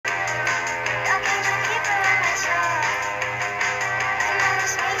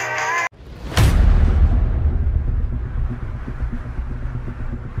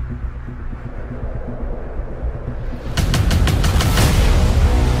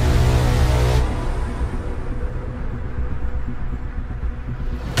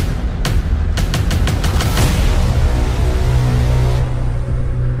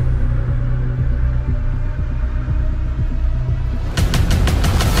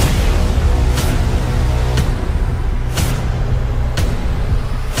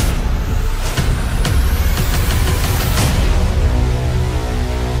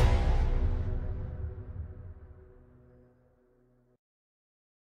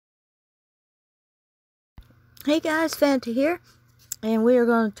Hey guys, Fanta here, and we are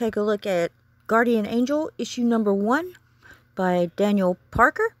going to take a look at Guardian Angel issue number 1 by Daniel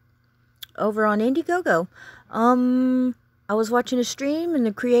Parker over on Indiegogo. I was watching a stream and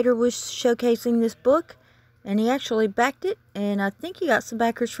the creator was showcasing this book, and he actually backed it, and I think he got some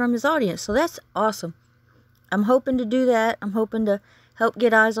backers from his audience, so that's awesome. I'm hoping to do that. I'm hoping to help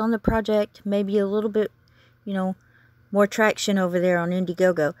get eyes on the project, maybe a little bit, more traction over there on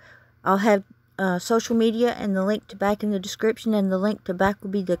Indiegogo. I'll have social media and the link to back in the description, and the link to back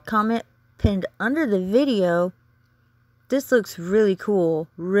will be the comment pinned under the video. This looks really cool,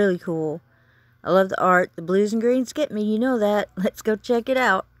 really cool. I love the art. The blues and greens get me, you know that. Let's go check it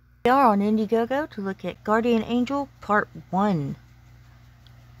out. We are on Indiegogo to look at Guardian Angel Part 1.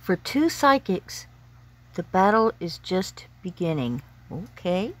 For two psychics, the battle is just beginning.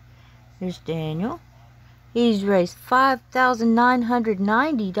 Okay, here's Daniel. He's raised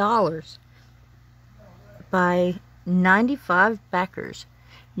 $5,990 by 95 backers.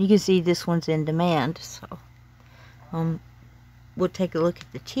 You can see this one's in demand, so we'll take a look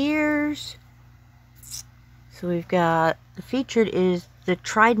at the tiers. So we've got, the featured is the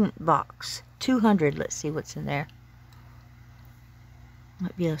Trident box, 200. Let's see what's in there.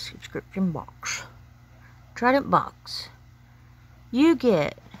 Might be a subscription box. Trident box. You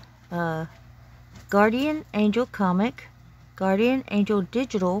get Guardian Angel comic, Guardian Angel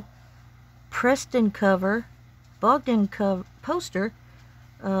digital, Preston cover, Bogdan cover, poster,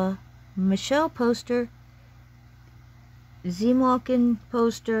 Michelle poster, Zemalkin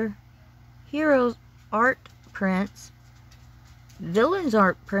poster, Heroes art prints, Villains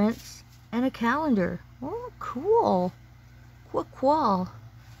art prints, and a calendar. Oh, cool. Qual.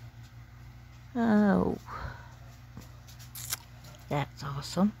 Oh, that's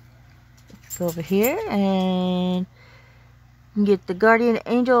awesome. Let's go over here and you can get the Guardian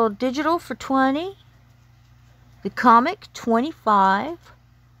Angel digital for $20. The comic, $25.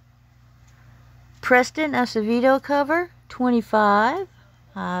 Preston Acevedo cover, $25.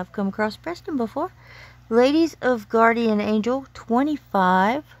 I've come across Preston before. Ladies of Guardian Angel,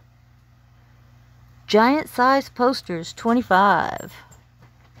 $25. Giant size posters, $25.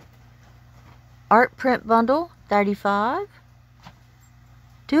 Art print bundle, $35.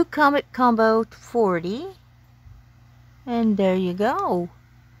 2 comic combo, $40. And there you go.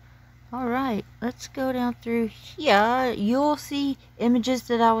 Alright, let's go down through here. You'll see images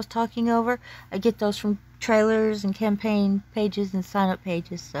that I was talking over. I get those from trailers and campaign pages and sign up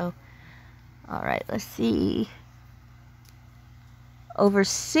pages. So, alright, let's see. Over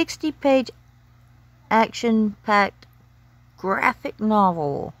 60-page action-packed graphic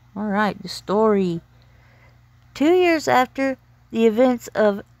novel. Alright, the story. 2 years after the events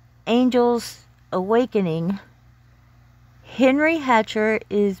of Angel's Awakening, Henry Hatcher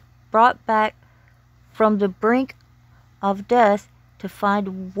is brought back from the brink of death to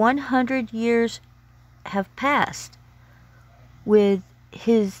find 100 years have passed. With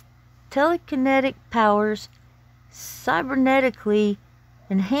his telekinetic powers cybernetically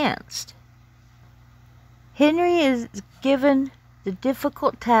enhanced, Henry is given the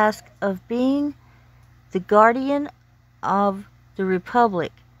difficult task of being the guardian of the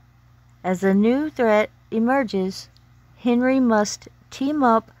Republic. As a new threat emerges, Henry must team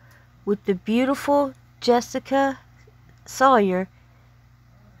up with the beautiful Jessica Sawyer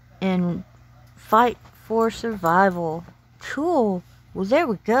and fight for survival. Cool. Well, there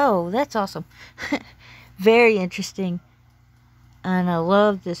we go. That's awesome. Very interesting. And I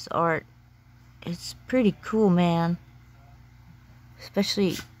love this art. It's pretty cool, man.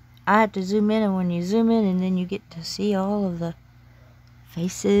 Especially, I have to zoom in, and when you zoom in and then you get to see all of the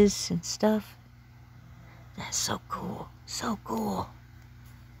faces and stuff. That's so cool. So cool.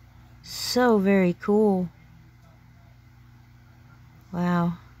 So very cool.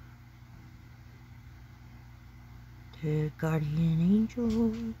 Wow. The Guardian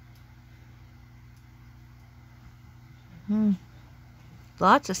Angel.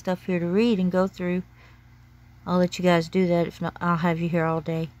 Lots of stuff here to read and go through. I'll let you guys do that. If not, I'll have you here all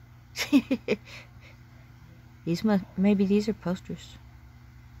day. Maybe these are posters.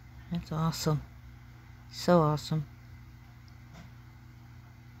 That's awesome. So awesome.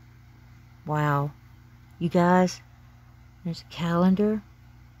 Wow. You guys, there's a calendar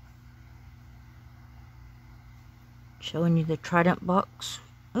showing you the Trident box.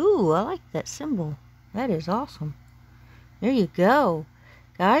 Ooh, I like that symbol. That is awesome. There you go.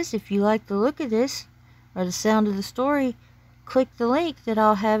 Guys, if you like the look of this or the sound of the story, click the link that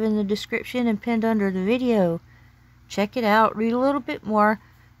I'll have in the description and pinned under the video. Check it out. Read a little bit more.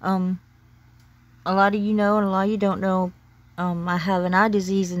 A lot of you know and a lot of you don't know, I have an eye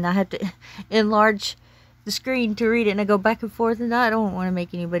disease and I have to enlarge the screen to read it, and I go back and forth, and I don't want to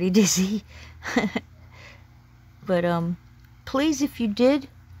make anybody dizzy. But please, if you did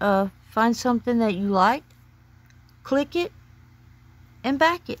find something that you liked, click it and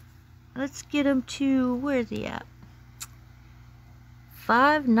back it. Let's get him to, where's he at?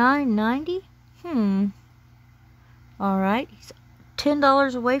 $5,990. Alright, he's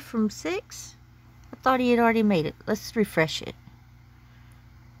 $10 away from 6. I thought he had already made it. Let's refresh it.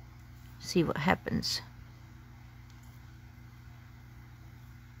 See what happens.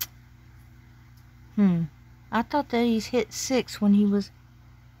 I thought that he's hit 6 when he was...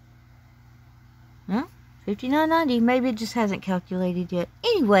 No, $59.90. Maybe it just hasn't calculated yet.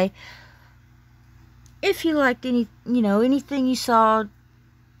 Anyway, if you liked anything you saw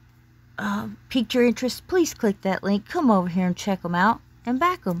piqued your interest, please click that link. Come over here and check them out and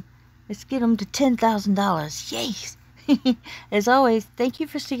back them. Let's get them to $10,000. Yes! As always, thank you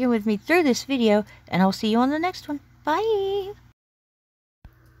for sticking with me through this video, and I'll see you on the next one. Bye!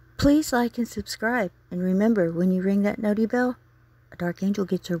 Please like and subscribe, and remember, when you ring that noti bell, a dark angel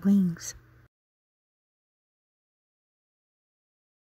gets her wings.